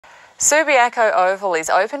Subiaco Oval is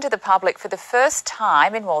open to the public for the first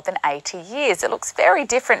time in more than 80 years. It looks very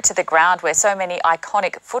different to the ground where so many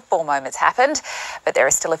iconic football moments happened, but there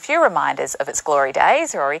are still a few reminders of its glory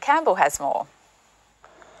days. Rory Campbell has more.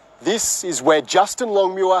 This is where Justin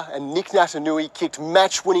Longmuir and Nick Natanui kicked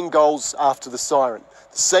match-winning goals after the siren.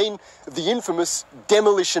 The scene of the infamous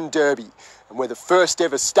Demolition Derby, and where the first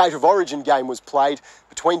ever State of Origin game was played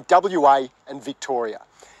between WA and Victoria.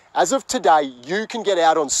 As of today, you can get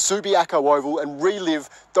out on Subiaco Oval and relive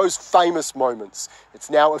those famous moments. It's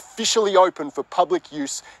now officially open for public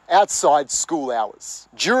use outside school hours.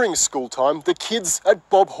 During school time, the kids at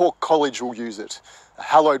Bob Hawke College will use it. A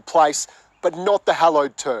hallowed place, but not the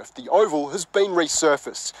hallowed turf. The Oval has been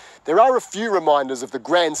resurfaced. There are a few reminders of the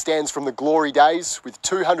grandstands from the glory days, with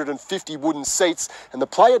 250 wooden seats and the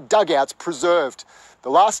player dugouts preserved. The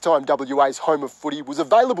last time WA's home of footy was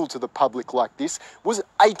available to the public like this was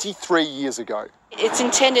 83 years ago. It's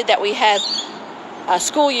intended that we have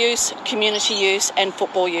school use, community use and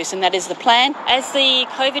football use, and that is the plan. As the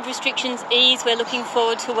COVID restrictions ease, we're looking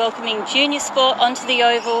forward to welcoming junior sport onto the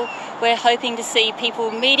Oval. We're hoping to see people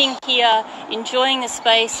meeting here, enjoying the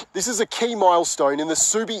space. This is a key milestone in the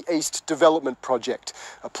Subi East Redevelopment project.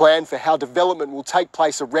 A plan for how development will take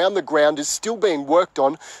place around the ground is still being worked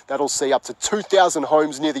on. That'll see up to 2,000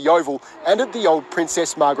 homes near the Oval and at the old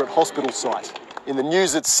Princess Margaret Hospital site. In the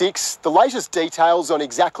news at 6, the latest details on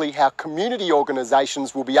exactly how community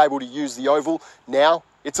organisations will be able to use the Oval. Now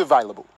it's available.